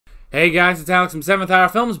Hey guys, it's Alex from 7th Hour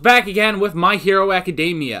Films, back again with My Hero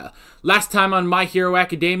Academia. Last time on My Hero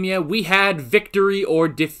Academia, we had victory or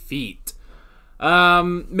defeat.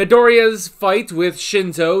 Midoriya's fight with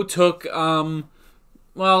Shinzo took,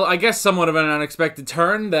 well, I guess somewhat of an unexpected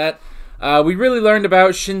turn that we really learned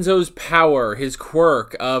about Shinzo's power, his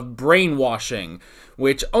quirk of brainwashing,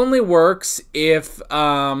 which only works if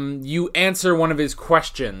you answer one of his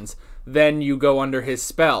questions, then you go under his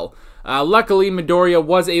spell. Luckily, Midoriya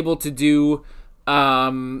was able to do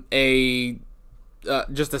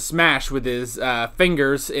just a smash with his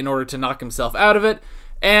fingers in order to knock himself out of it.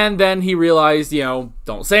 And then he realized,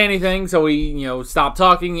 don't say anything. So he, stopped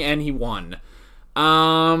talking and he won.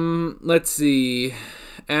 Let's see.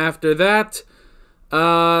 After that,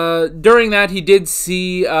 during that, he did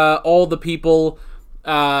see all the people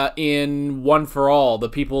in One for All, the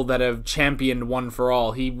people that have championed One for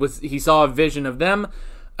All. He saw a vision of them.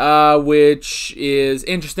 Which is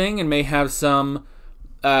interesting and may have some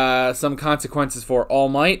consequences for All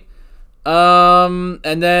Might. And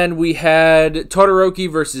then we had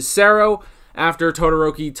Todoroki versus Sero after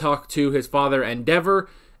Todoroki talked to his father Endeavor,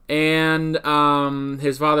 and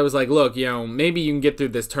his father was like, look, maybe you can get through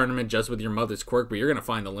this tournament just with your mother's quirk, but you're going to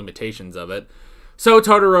find the limitations of it. So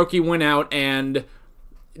Todoroki went out and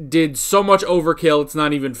did so much overkill, it's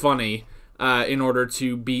not even funny. In order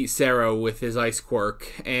to beat Sero with his ice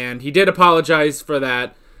quirk. And he did apologize for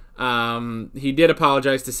that. He did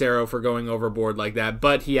apologize to Sero for going overboard like that,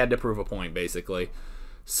 but he had to prove a point, basically.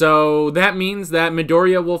 So that means that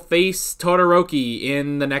Midoriya will face Todoroki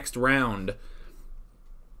in the next round.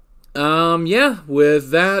 Yeah, with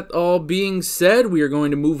that all being said, we are going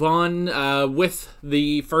to move on with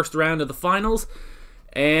the first round of the finals.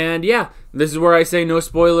 And yeah, this is where I say no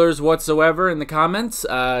spoilers whatsoever in the comments.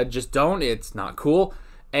 Just don't. It's not cool.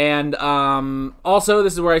 And also,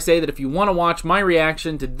 this is where I say that if you want to watch my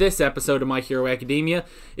reaction to this episode of My Hero Academia,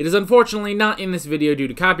 it is unfortunately not in this video due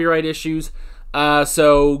to copyright issues.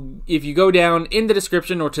 So if you go down in the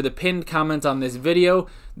description or to the pinned comment on this video,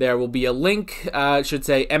 there will be a link. It should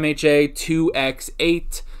say MHA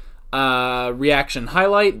 2x8 reaction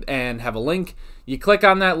highlight and have a link. You click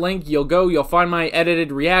on that link, you'll find my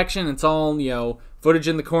edited reaction. It's all, footage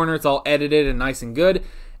in the corner. It's all edited and nice and good.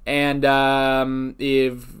 And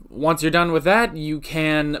once you're done with that, you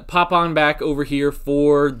can pop on back over here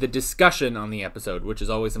for the discussion on the episode, which is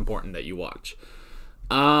always important that you watch.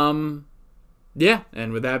 Yeah,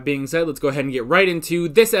 and with that being said, let's go ahead and get right into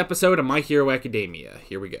this episode of My Hero Academia.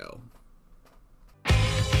 Here we go.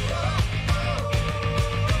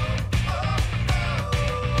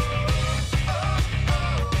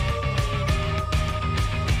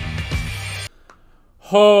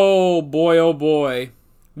 Oh boy, oh boy.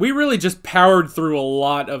 We really just powered through a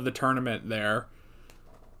lot of the tournament there.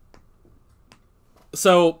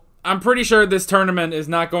 So, I'm pretty sure this tournament is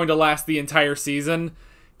not going to last the entire season,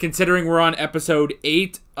 considering we're on episode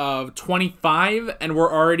 8 of 25, and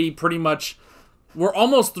we're already we're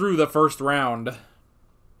almost through the first round.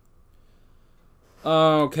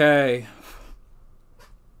 Okay.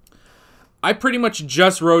 I pretty much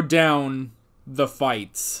just wrote down the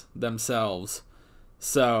fights themselves.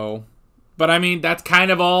 So, but I mean, that's kind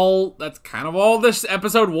of all this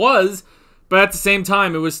episode was, but at the same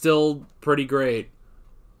time, it was still pretty great.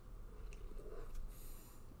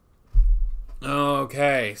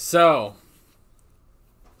 Okay, so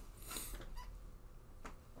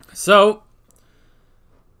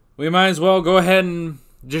we might as well go ahead and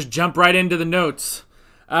just jump right into the notes.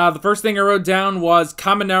 The first thing I wrote down was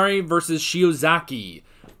Kaminari versus Shiozaki.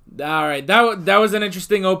 Alright, that was an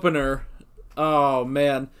interesting opener. Oh,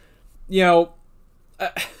 man. It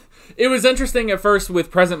was interesting at first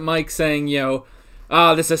with Present Mike saying,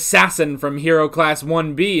 this assassin from Hero Class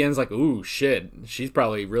 1B, and it's like, ooh, shit, she's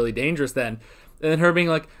probably really dangerous then. And then her being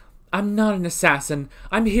like, I'm not an assassin.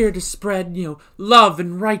 I'm here to spread, love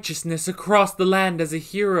and righteousness across the land as a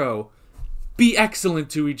hero. Be excellent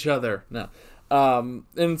to each other. No. And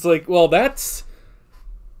it's like, well, that's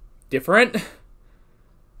different.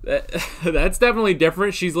 That's definitely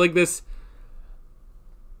different. She's like this...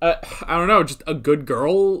 I don't know, just a good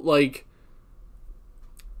girl, like,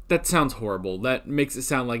 that sounds horrible. That makes it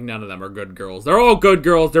sound like none of them are good girls. They're all good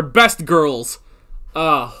girls. They're best girls.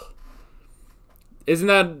 Isn't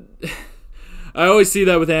that, I always see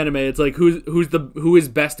that with anime. It's like, who is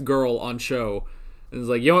best girl on show? And it's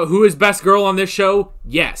like, who is best girl on this show?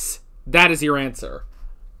 Yes, that is your answer.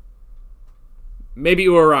 Maybe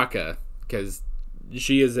Uraraka, because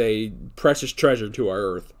she is a precious treasure to our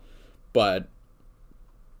earth. But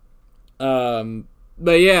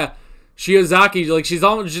yeah, Shiozaki, like, she's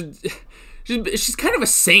almost, she's kind of a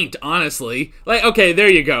saint, honestly. Like, okay, there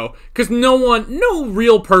you go. Because no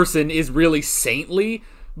real person is really saintly,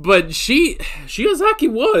 but Shiozaki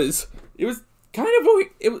was. It was kind of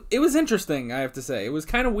it was interesting, I have to say. It was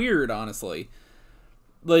kind of weird, honestly.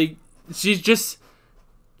 Like, she's just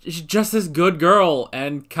this good girl,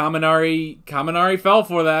 and Kaminari fell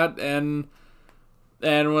for that and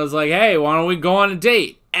was like, hey, why don't we go on a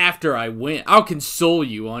date after I win? I'll console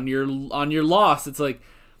you on your loss. It's like,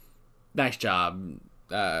 nice job,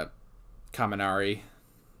 Kaminari.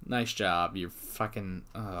 Nice job. You're fucking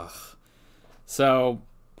ugh. So,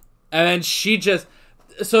 and then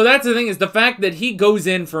so that's the thing, is the fact that he goes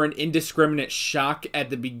in for an indiscriminate shock at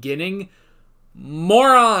the beginning.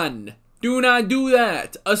 Moron! Do not do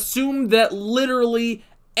that. Assume that literally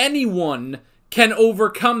anyone can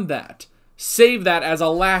overcome that. Save that as a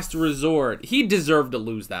last resort. He deserved to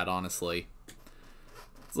lose that, honestly.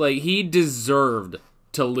 It's like, he deserved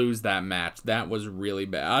to lose that match. That was really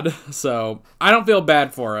bad. So, I don't feel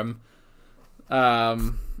bad for him.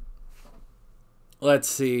 Let's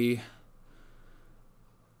see.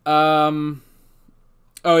 Oh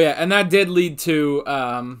yeah, and that did lead to,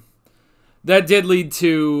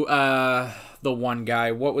 the one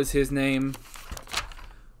guy. What was his name?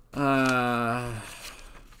 Where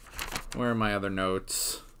are my other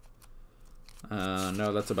notes?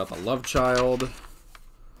 No, that's about the love child.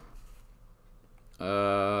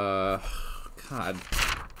 God.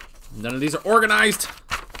 None of these are organized.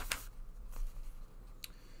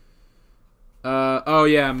 Oh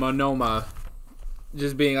yeah, Monoma.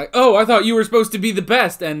 Just being like, oh, I thought you were supposed to be the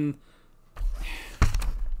best, and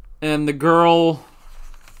the girl,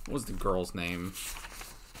 what was the girl's name?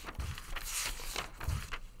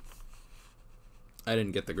 I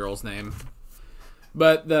didn't get the girl's name.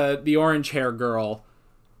 But the orange hair girl,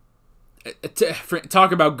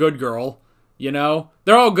 talk about good girl, you know?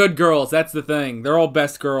 They're all good girls, that's the thing. They're all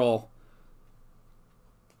best girl.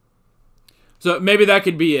 So maybe that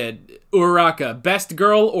could be it. Uraraka, best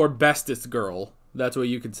girl or bestest girl? That's what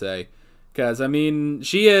you could say. Because, I mean,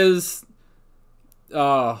 she is...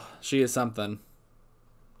 Oh, she is something.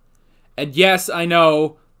 And yes, I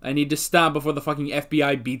know, I need to stop before the fucking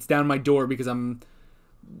FBI beats down my door because I'm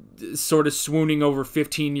sort of swooning over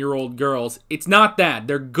 15-year-old girls. It's not that.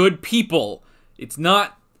 They're good people. It's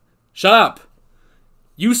not... Shut up.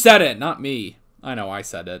 You said it, not me. I know I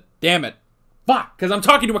said it. Damn it. Fuck, because I'm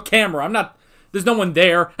talking to a camera. I'm not... There's no one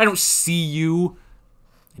there. I don't see you.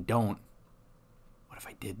 I don't. What if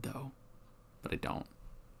I did, though? But I don't.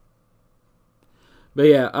 But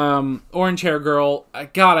yeah, orange hair girl.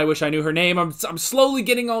 God, I wish I knew her name. I'm slowly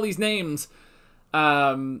getting all these names.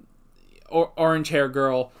 Orange hair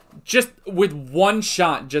girl. Just with one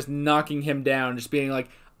shot, just knocking him down. Just being like,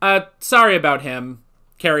 sorry about him.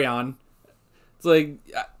 Carry on. It's like,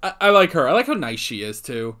 I like her. I like how nice she is,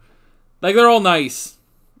 too. Like, they're all nice.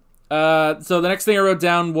 So the next thing I wrote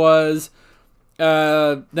down was,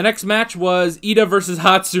 the next match was Ida versus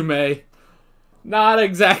Hatsume. Not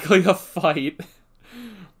exactly a fight.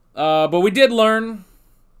 But we did learn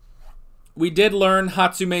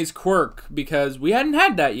Hatsume's quirk, because we hadn't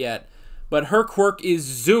had that yet. But her quirk is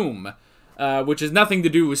Zoom, which has nothing to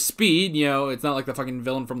do with speed. You know, it's not like the fucking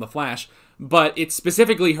villain from The Flash. But it's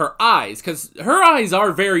specifically her eyes, because her eyes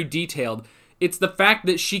are very detailed. It's the fact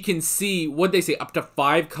that she can see, what'd they say, up to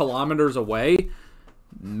 5 kilometers away.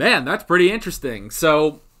 Man, that's pretty interesting.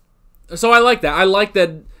 So I like that. I like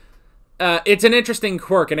that. It's an interesting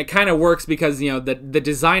quirk, and it kind of works because, you know, the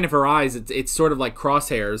design of her eyes, it's sort of like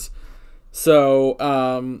crosshairs. So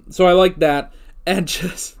I like that, and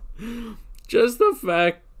just the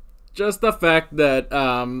fact that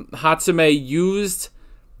Hatsume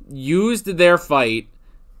used their fight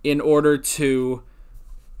in order to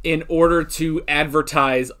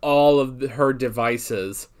advertise all of her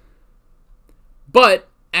devices. But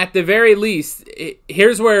at the very least,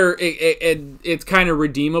 here's where it's kind of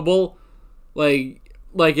redeemable. Like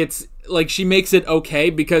it's like she makes it okay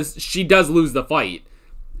because she does lose the fight.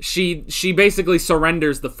 She basically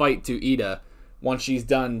surrenders the fight to Ida once she's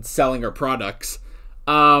done selling her products.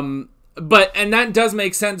 And that does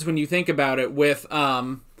make sense when you think about it with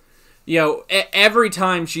you know, every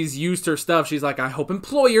time she's used her stuff, she's like, I hope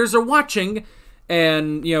employers are watching.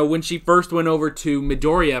 And, you know, when she first went over to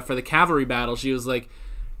Midoriya for the cavalry battle, she was like,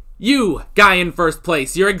 you, guy in first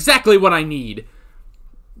place, you're exactly what I need.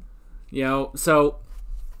 You know, so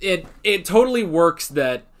it totally works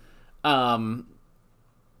that,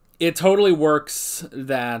 it totally works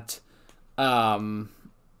that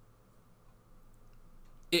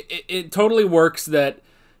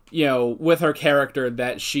you know, with her character,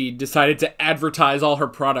 that she decided to advertise all her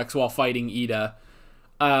products while fighting Ida.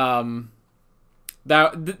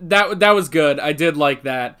 That was good. I did like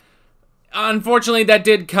that. Unfortunately, that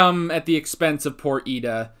did come at the expense of poor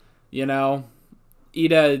Ida. You know,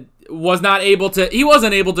 Ida was not able to. He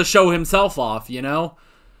wasn't able to show himself off. You know,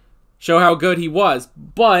 show how good he was.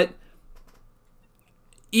 But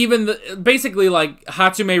even basically, like,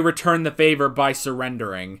 Hatsume returned the favor by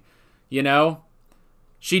surrendering. You know,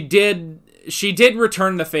 she did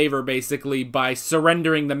return the favor basically by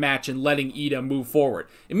surrendering the match and letting Ida move forward.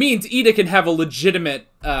 It means Ida can have a legitimate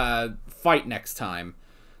fight next time.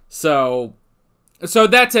 So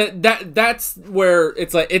that's where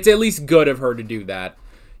it's like, it's at least good of her to do that.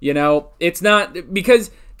 You know, it's not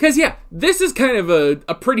because yeah, this is kind of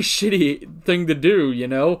a pretty shitty thing to do, you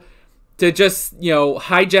know, to just, you know,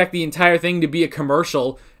 hijack the entire thing to be a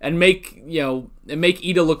commercial and make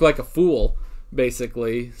Ida look like a fool,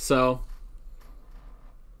 basically. So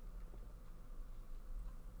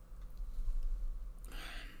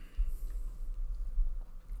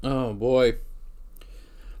oh boy.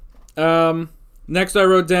 Next I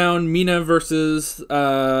wrote down Mina versus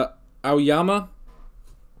Aoyama.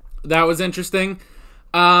 That was interesting.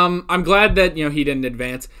 I'm glad that, you know, he didn't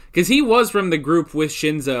advance, because he was from the group with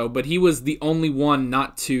Shinzo, but he was the only one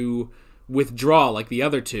not to withdraw like the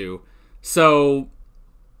other two. So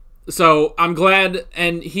I'm glad,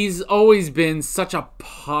 and he's always been such a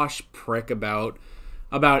posh prick about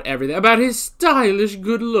everything, about his stylish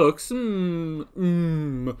good looks.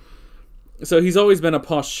 So he's always been a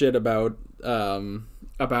posh shit about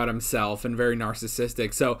himself and very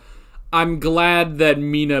narcissistic. So I'm glad that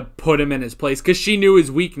Mina put him in his place, because she knew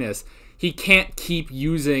his weakness. He can't keep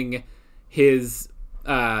using his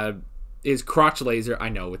crotch laser. I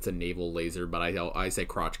know it's a navel laser, but I say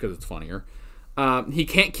crotch because it's funnier. He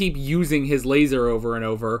can't keep using his laser over and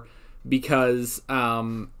over because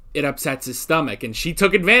it upsets his stomach, and she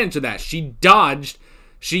took advantage of that. She dodged.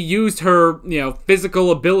 She used her, you know,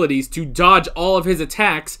 physical abilities to dodge all of his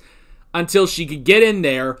attacks until she could get in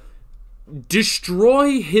there,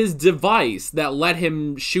 destroy his device that let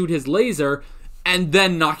him shoot his laser, and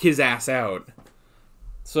then knock his ass out.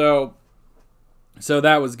 So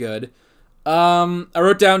that was good. I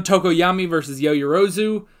wrote down Tokoyami versus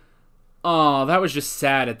Yoyorozu. Oh, that was just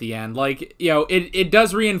sad at the end. Like, you know, it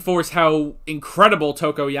does reinforce how incredible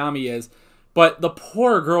Tokoyami is, but the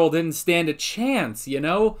poor girl didn't stand a chance, you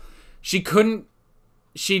know? She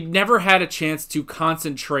never had a chance to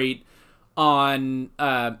concentrate on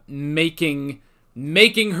making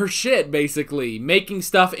her shit, basically. Making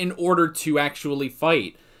stuff in order to actually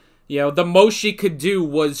fight. You know, the most she could do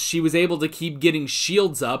was she was able to keep getting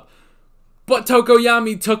shields up, but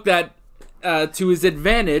Tokoyami took that to his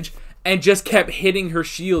advantage and just kept hitting her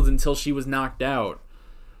shields until she was knocked out.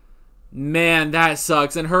 Man, that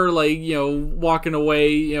sucks. And her, like, you know, walking away,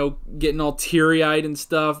 you know, getting all teary-eyed and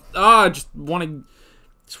stuff. I just want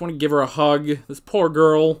to give her a hug. This poor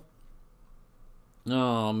girl.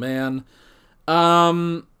 Oh, man.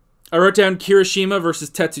 I wrote down Kirishima versus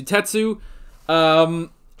Tetsu Tetsu.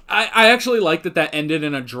 I actually like that ended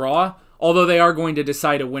in a draw, although they are going to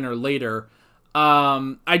decide a winner later.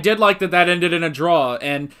 I did like that ended in a draw,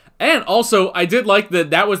 and also I did like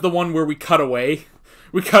that was the one where we cut away.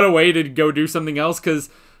 We cut away to go do something else, because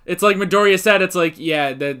it's like Midoriya said, it's like,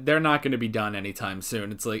 yeah, they're not going to be done anytime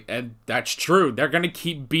soon. It's like, and that's true. They're going to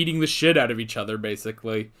keep beating the shit out of each other,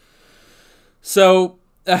 basically. So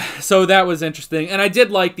that was interesting. And I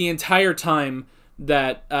did like the entire time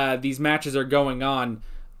that these matches are going on,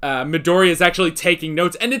 Midoriya is actually taking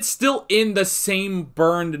notes, and it's still in the same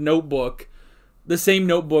burned notebook. The same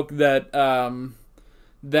notebook that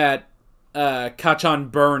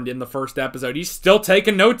Kacchan burned in the first episode. He's still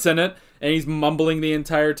taking notes in it, and he's mumbling the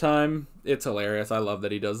entire time. It's hilarious. I love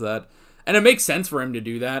that he does that. And it makes sense for him to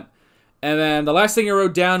do that. And then the last thing I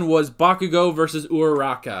wrote down was Bakugo versus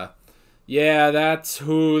Uraraka. Yeah, that's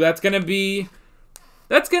gonna be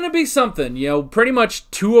something. You know, pretty much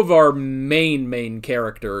two of our main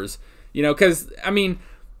characters. You know, because, I mean,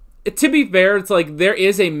 to be fair, it's like there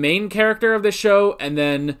is a main character of the show, and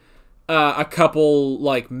then a couple,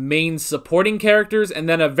 like, main supporting characters, and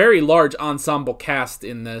then a very large ensemble cast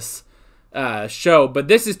in this show. But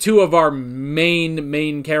this is two of our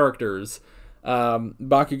main characters,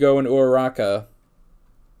 Bakugo and Uraraka.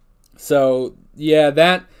 So, yeah,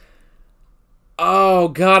 that... Oh,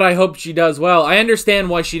 God, I hope she does well. I understand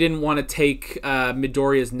why she didn't want to take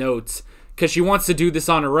Midoriya's notes, because she wants to do this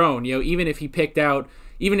on her own. You know, even if he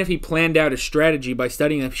planned out a strategy by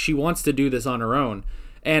studying them, she wants to do this on her own.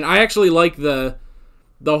 And I actually like the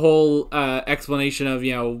whole explanation of,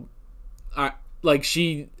 you know, like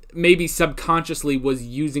she maybe subconsciously was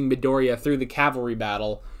using Midoriya through the cavalry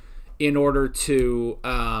battle in order to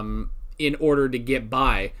in order to get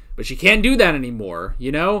by. But she can't do that anymore,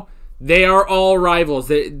 you know? They are all rivals.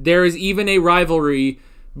 There is even a rivalry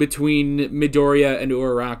between Midoriya and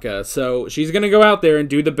Uraraka. So she's going to go out there and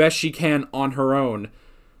do the best she can on her own.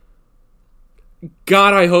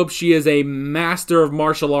 God, I hope she is a master of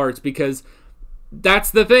martial arts, because that's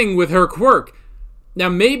the thing with her quirk. Now,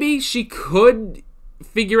 maybe she could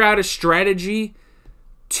figure out a strategy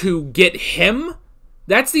to get him.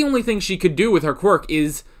 That's the only thing she could do with her quirk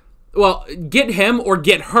is, well, get him or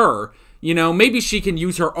get her. You know, maybe she can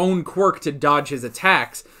use her own quirk to dodge his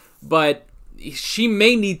attacks, but she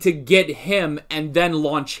may need to get him and then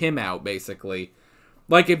launch him out, basically.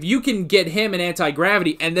 Like, if you can get him in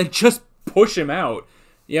anti-gravity and then just push him out,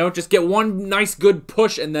 you know, just get one nice good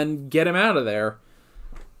push and then get him out of there.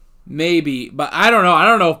 Maybe, but I don't know. I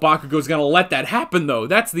don't know if Bakugo's going to let that happen, though.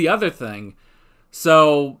 That's the other thing.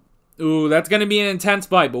 So, ooh, that's going to be an intense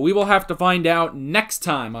fight, but we will have to find out next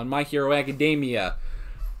time on My Hero Academia.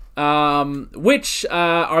 Which,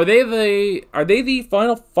 are they the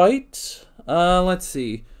final fight? Let's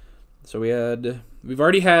see. So we've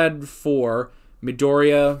already had 4.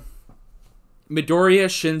 Midoriya,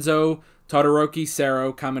 Shinzo, Todoroki,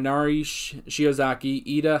 Sero, Kaminari,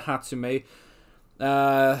 Shiozaki, Ida, Hatsume,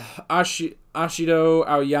 Ashido,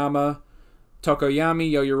 Aoyama,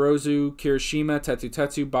 Tokoyami, Yoyorozu, Kirishima,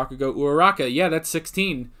 Tetsu, Bakugo, Uraraka. Yeah, that's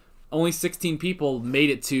 16. Only 16 people made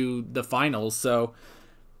it to the finals, so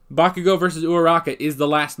Bakugo versus Uraraka is the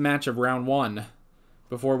last match of round 1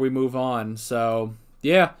 before we move on. So,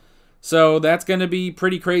 yeah. So, that's going to be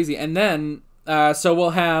pretty crazy. And then, so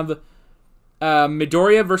we'll have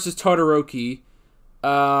Midoriya versus Todoroki,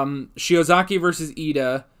 Shiozaki versus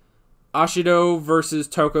Ida, Ashido versus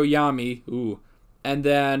Tokoyami. Ooh. And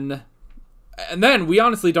then we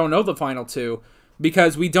honestly don't know the final 2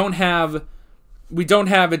 because we don't have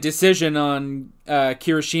a decision on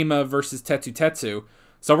Kirishima versus Tetsu.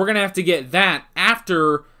 So we're going to have to get that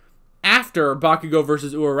after Bakugo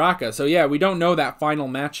versus Uraraka. So yeah, we don't know that final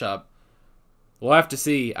matchup. We'll have to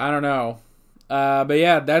see. I don't know. But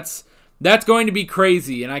yeah, that's going to be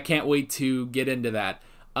crazy, and I can't wait to get into that.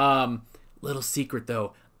 Little secret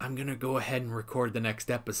though, I'm going to go ahead and record the next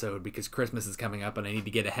episode because Christmas is coming up and I need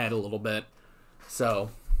to get ahead a little bit. So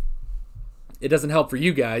it doesn't help for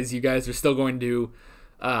you guys. You guys are still going to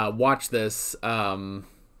watch this.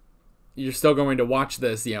 You're still going to watch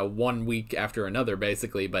this, you know, 1 week after another,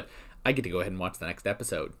 basically. But I get to go ahead and watch the next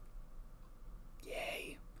episode.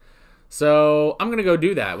 Yay. So I'm going to go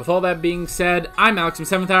do that. With all that being said, I'm Alex from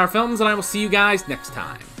 7th Hour Films, and I will see you guys next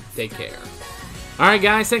time. Take care. Alright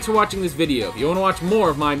guys, thanks for watching this video. If you want to watch more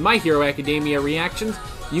of My Hero Academia reactions,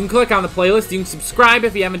 you can click on the playlist. You can subscribe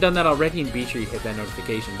if you haven't done that already, and be sure you hit that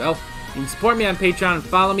notification bell. You can support me on Patreon and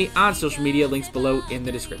follow me on social media. Links below in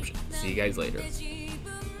the description. See you guys later.